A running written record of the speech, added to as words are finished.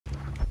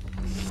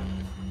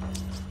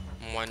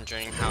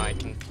wondering how I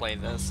can play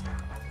this.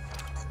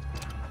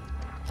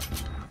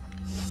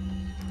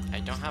 I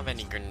don't have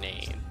any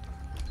grenade.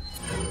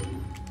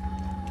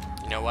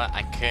 You know what?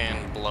 I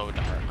can blow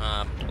dart.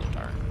 Blow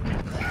dart.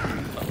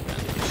 Blow gun.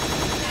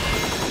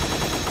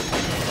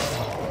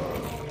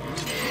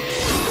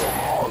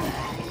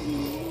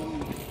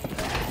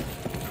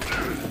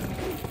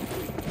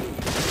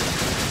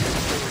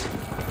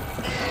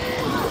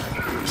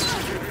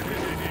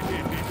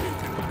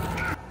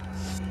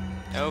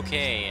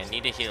 Okay, I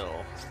need a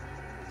heal.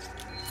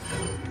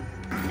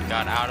 We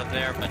got out of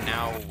there, but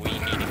now we need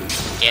to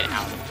get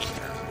out of here.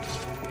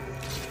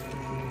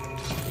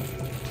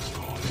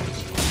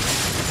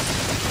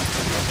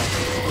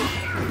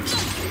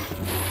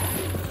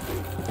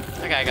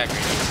 Okay, I got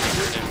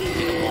grenades in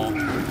the wall.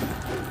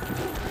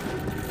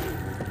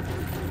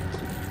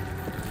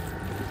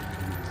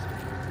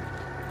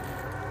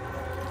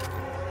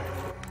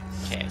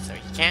 Okay, so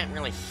he can't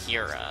really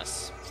hear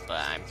us,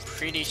 but I'm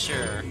pretty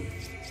sure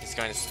he's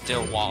going to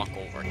still walk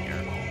over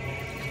here.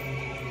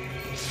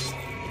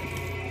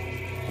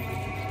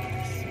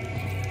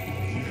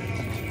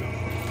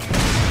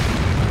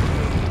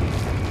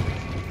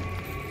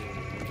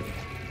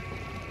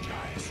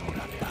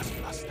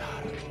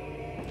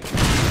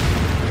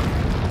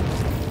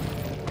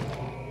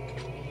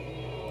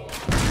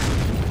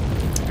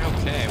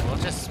 Okay, we'll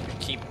just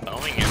keep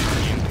bowing at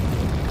him.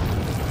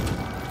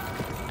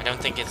 I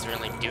don't think it's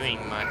really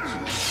doing much.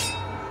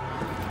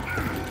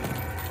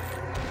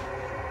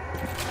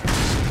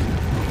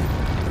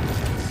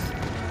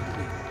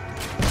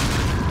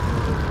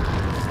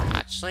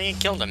 Actually, it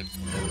killed him.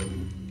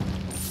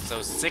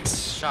 So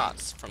 6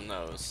 shots from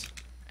those,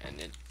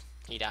 and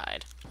he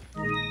died.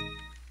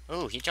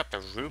 Oh, he dropped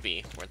a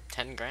ruby worth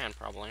 10 grand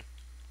probably.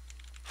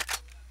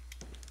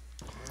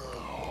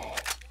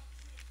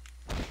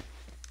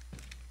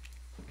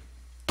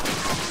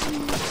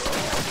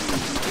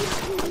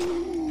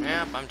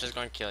 Yep, I'm just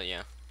gonna kill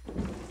you.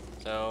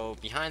 So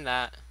behind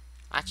that,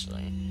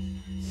 actually.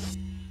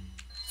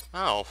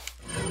 Oh,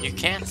 you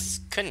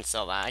couldn't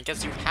sell that. I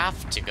guess you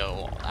have to go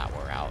all that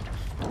way out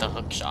with the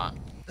hook shot.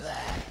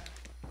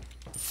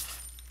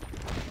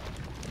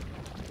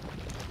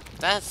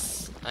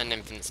 That's an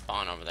infinite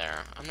spawn over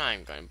there. I'm not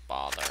even going to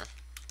bother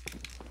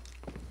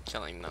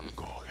killing them.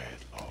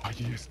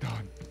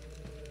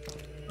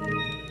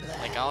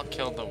 Like, I'll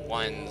kill the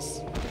ones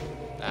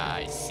that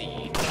I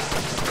see.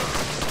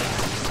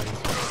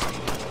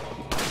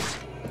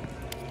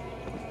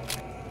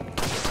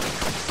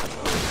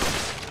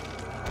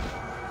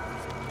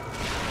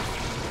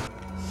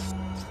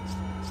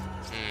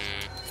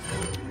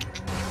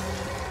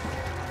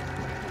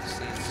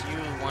 Since you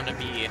want to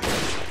be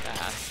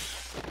that,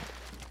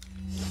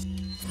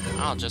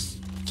 I'll just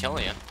kill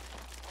you.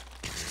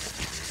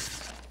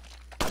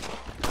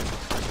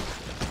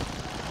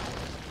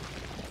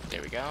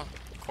 There we go.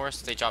 Of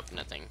course, they dropped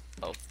nothing.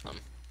 Both of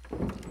them.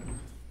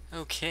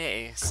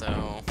 Okay,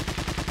 so...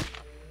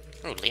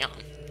 Oh, Leon.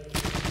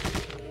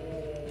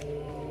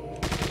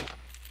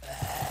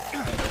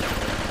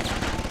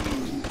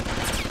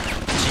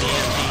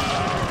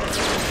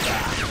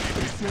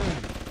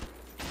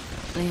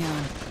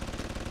 Leon,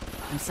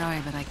 I'm sorry,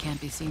 but I can't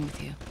be seen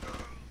with you.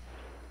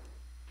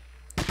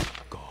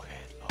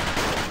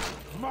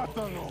 I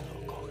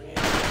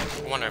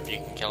wonder if you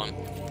can kill him.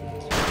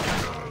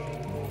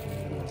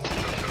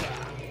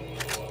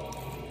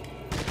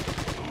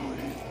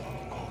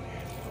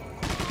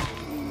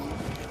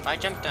 If I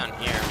jump down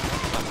here,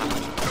 what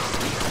happens?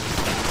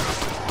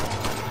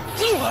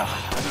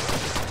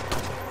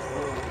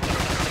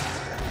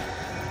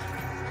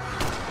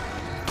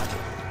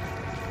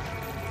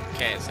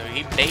 Okay, so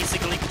he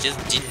basically just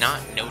did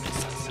not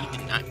notice us. He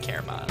did not care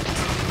about us.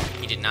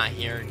 He did not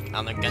hear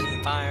other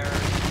gunfire.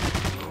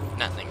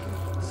 Nothing.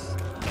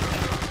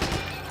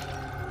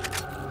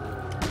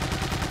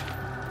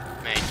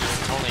 Man,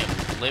 he's totally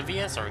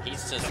oblivious, or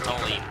he's just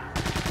totally...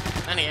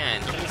 In the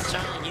end,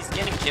 he's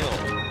getting killed.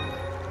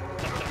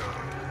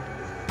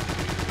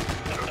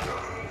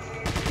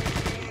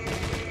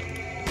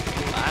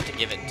 I have to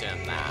give it to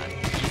him that.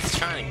 He's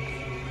trying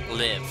to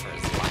live for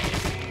his life.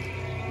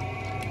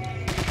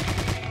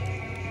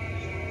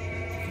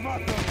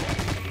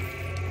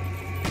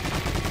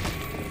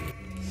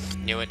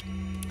 Knew it.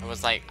 It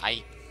was like,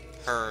 I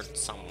heard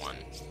someone.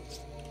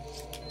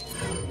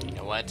 You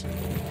know what?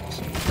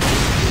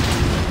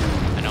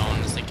 I don't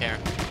honestly care.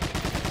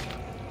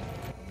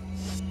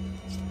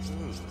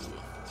 Ooh.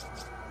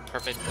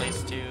 Perfect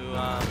place to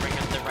bring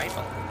up the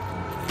rifle.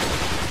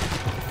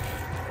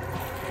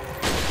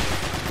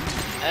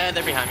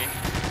 They're behind me.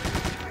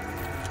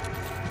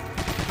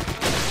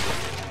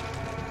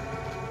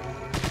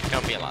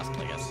 Don't be a Las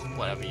Plagas.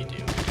 Whatever you do,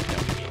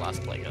 don't be a Las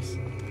Plagas.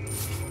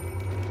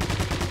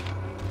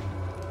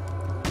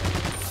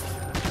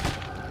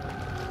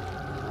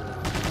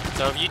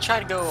 So if you try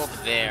to go over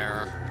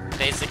there,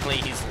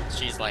 basically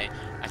she's like,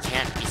 I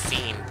can't be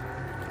seen.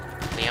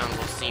 Leon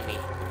will see me.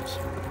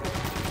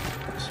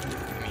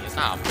 I mean, it's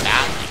not a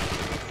bad thing.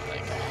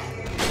 Like,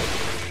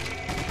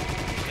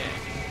 okay.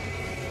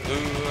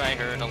 Ooh, I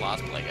heard a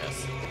Lost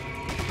Plagueis.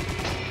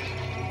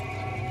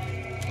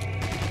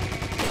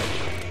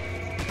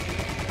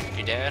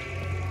 You dead?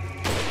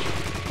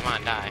 Come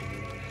on, die.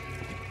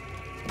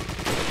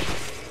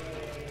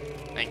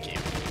 Thank you.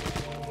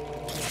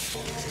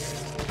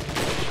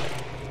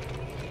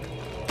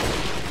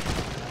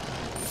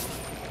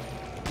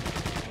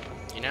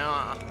 You know,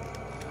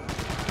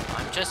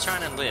 I'm just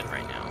trying to live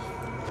right now.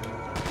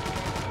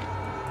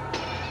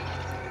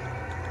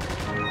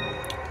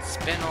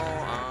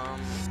 Spinel,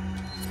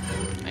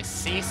 I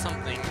see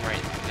something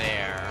right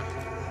there.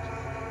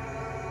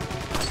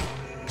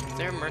 Is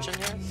there a merchant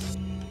here?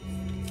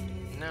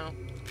 No.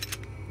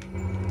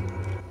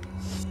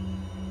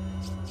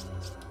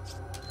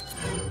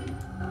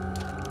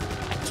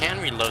 I can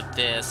reload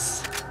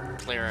this,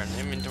 clear an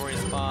inventory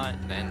spot,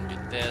 then do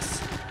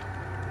this.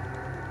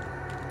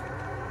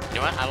 You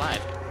know what? I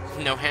lied.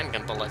 No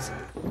handgun bullets.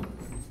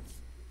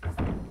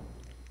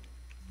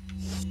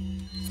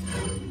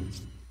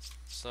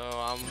 So,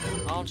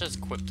 I'll just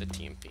equip the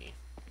TMP.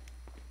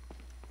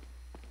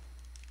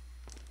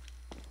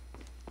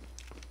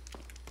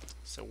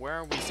 So where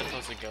are we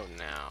supposed to go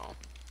now?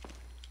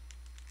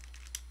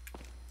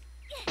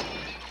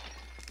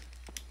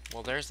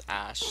 Well, there's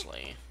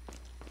Ashley.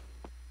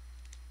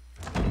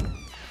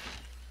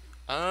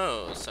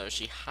 Oh, so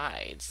she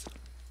hides.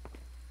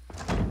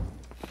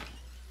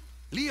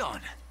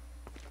 Leon!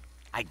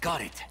 I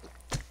got it.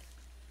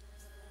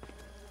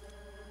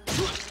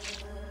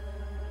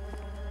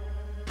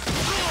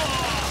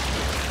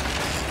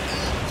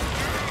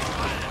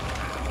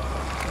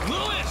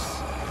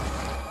 Louis!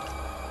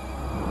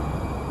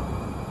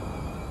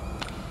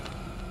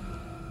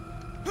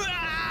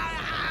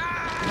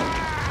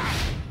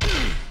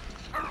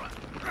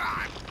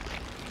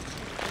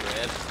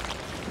 Rip.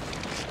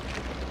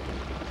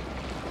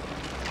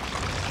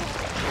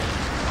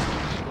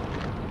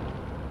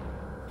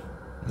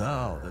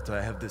 Now that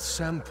I have the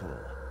sample,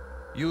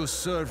 you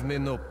serve me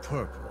no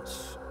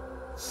purpose.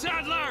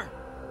 Sadler!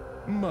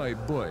 My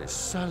boy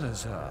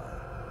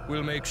Salazar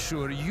will make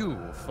sure you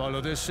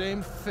follow the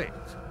same fate.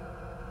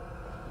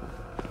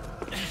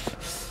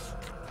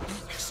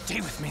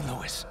 Stay with me,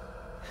 Louis.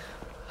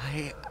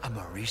 I am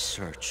a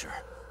researcher,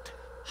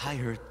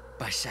 hired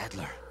by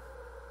Sadler.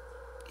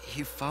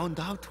 He found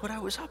out what I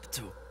was up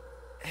to.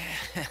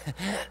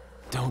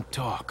 Don't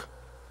talk.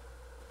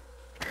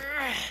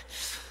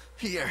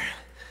 Here.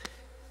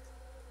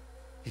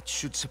 It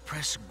should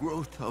suppress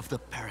growth of the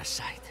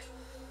parasite.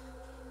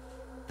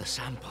 The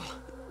sample.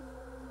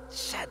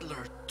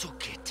 Sadler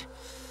took it.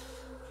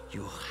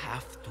 You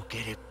have to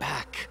get it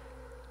back.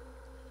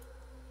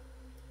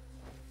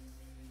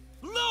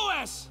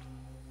 Louis!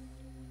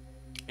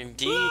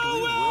 Indeed,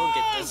 we will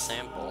get this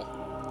sample.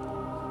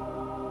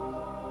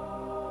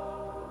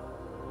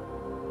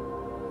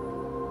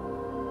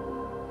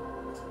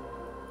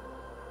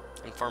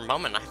 And for a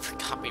moment, I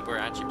forgot we were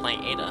actually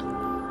playing Ada.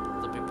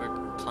 I thought we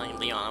were playing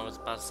Leon. I was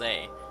about to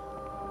say,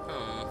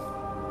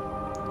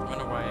 I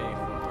wonder why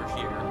we're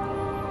here.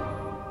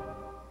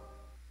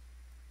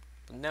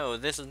 But no,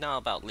 this is not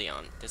about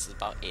Leon. This is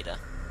about Ada.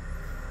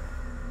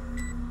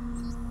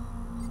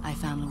 I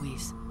found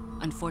Louise.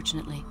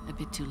 Unfortunately, a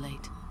bit too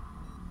late.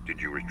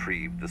 Did you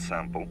retrieve the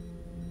sample?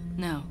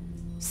 No,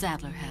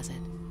 Sadler has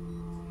it.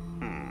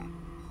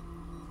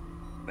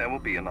 There will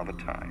be another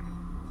time.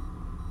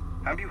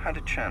 Have you had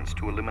a chance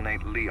to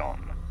eliminate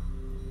Leon?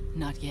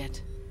 Not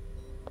yet.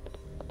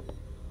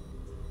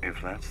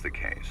 If that's the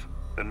case,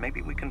 then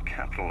maybe we can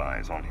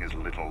capitalize on his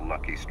little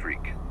lucky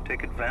streak.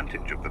 Take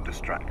advantage of the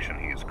distraction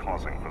he is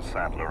causing for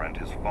Sadler and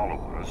his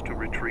followers to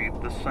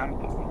retrieve the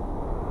sample.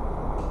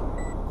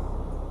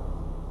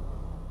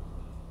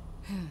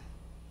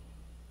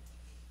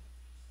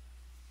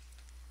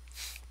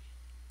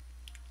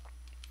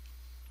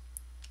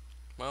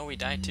 Well, we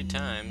died 2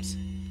 times.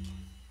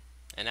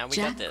 And now we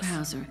Jack got this.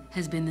 Krauser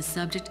has been the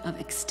subject of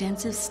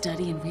extensive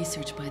study and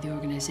research by the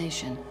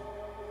organization.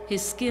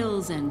 His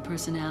skills and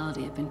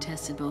personality have been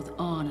tested both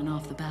on and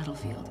off the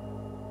battlefield.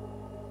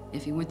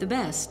 If he weren't the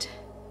best,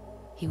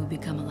 he would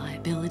become a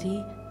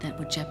liability that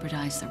would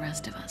jeopardize the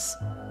rest of us.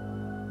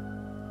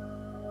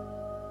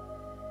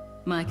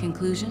 My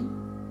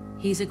conclusion?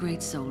 He's a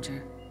great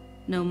soldier.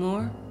 No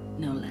more,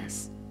 no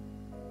less.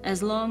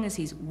 As long as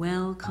he's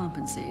well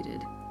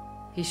compensated,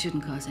 he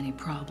shouldn't cause any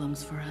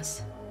problems for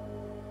us.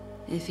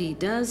 If he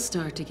does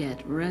start to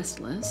get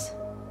restless,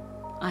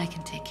 I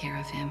can take care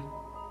of him.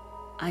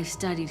 I've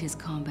studied his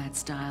combat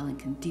style and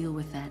can deal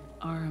with that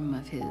arm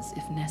of his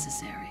if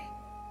necessary.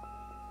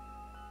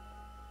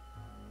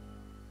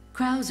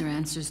 Krauser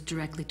answers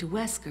directly to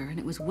Wesker, and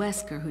it was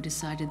Wesker who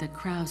decided that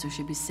Krauser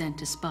should be sent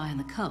to spy on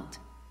the cult.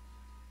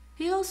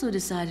 He also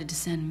decided to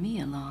send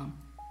me along.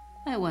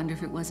 I wonder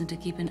if it wasn't to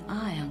keep an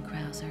eye on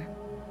Krauser.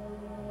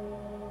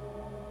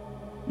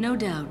 No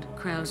doubt,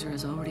 Krauser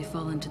has already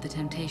fallen to the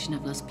temptation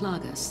of Las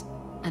Plagas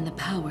and the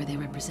power they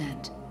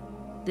represent.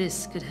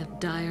 This could have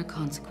dire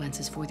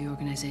consequences for the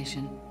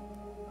organization.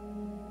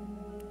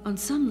 On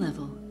some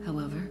level,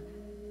 however,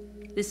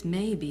 this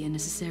may be a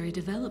necessary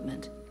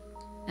development.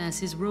 as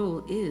his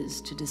role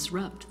is to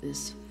disrupt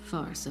this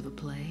farce of a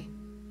play.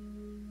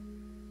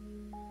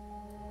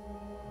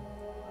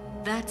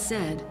 That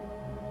said,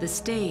 the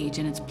stage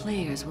and its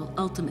players will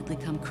ultimately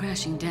come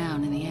crashing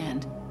down in the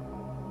end.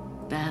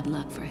 Bad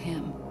luck for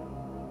him.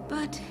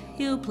 But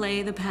he'll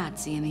play the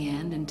patsy in the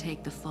end and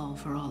take the fall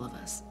for all of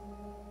us.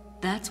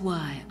 That's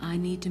why I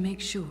need to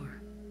make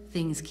sure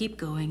things keep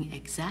going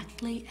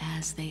exactly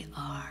as they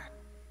are.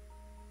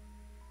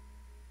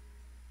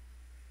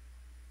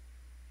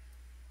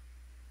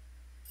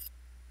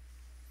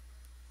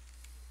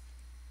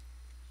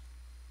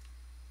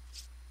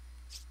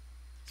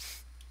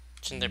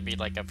 Shouldn't there be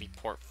like a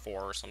report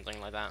 4 or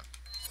something like that?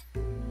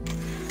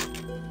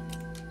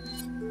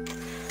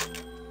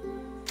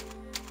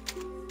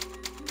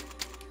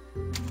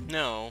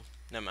 No,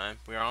 never mind.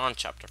 We're on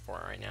chapter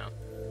 4 right now.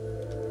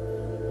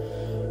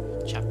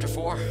 Chapter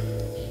 4.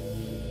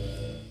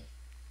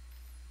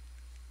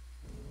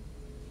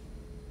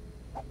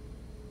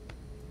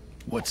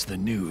 What's the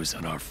news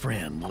on our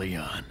friend,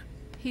 Leon?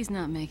 He's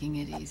not making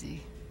it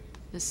easy.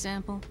 The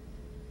sample?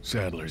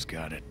 Sadler's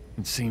got it.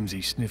 It seems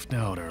he sniffed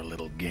out our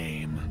little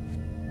game.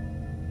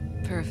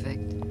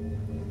 Perfect.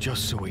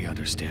 Just so we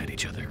understand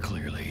each other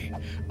clearly,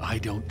 I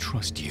don't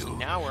trust you, So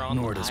now we're on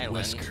nor the does island.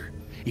 Wesker.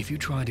 If you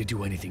try to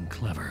do anything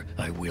clever,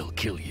 I will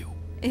kill you.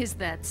 Is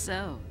that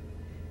so?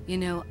 You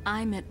know,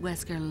 I met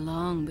Wesker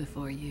long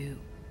before you.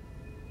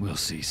 We'll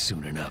see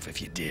soon enough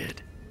if you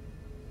did.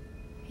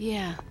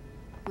 Yeah,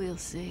 we'll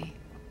see.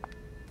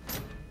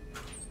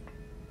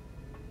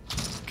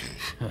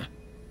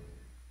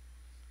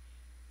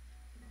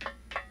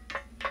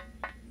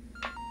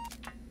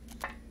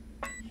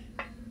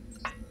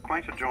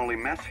 Quite a jolly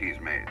mess he's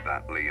made,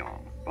 that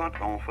Leon, but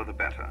all for the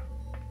better.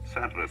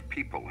 Sadler's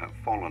people have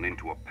fallen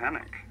into a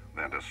panic.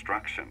 Their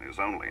destruction is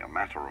only a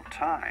matter of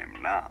time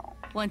now.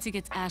 Once he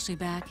gets Ashley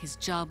back, his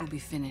job will be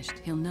finished.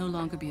 He'll no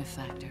longer be a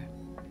factor.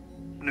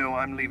 No,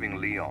 I'm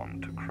leaving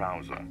Leon to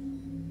Krauser.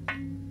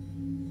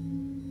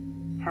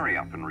 Hurry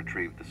up and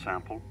retrieve the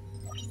sample.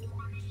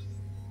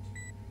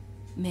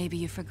 Maybe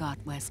you forgot,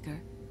 Wesker.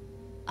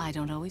 I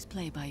don't always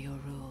play by your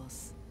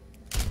rules.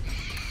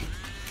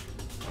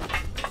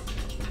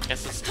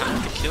 Guess it's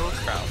time to kill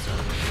Krauser.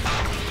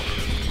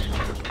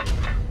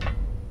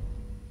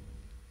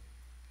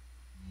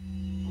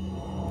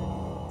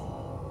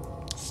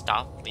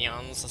 Stop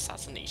Leon's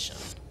assassination.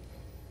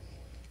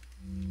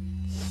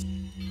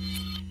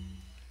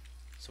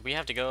 So we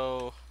have to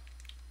go...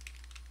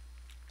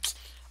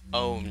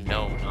 Oh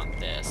no, not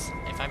this.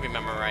 If I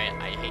remember right,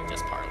 I hate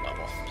this part of the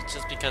level. It's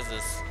just because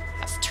this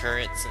has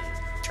turrets,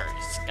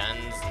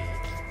 guns,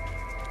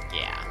 and...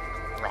 yeah,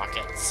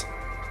 rockets.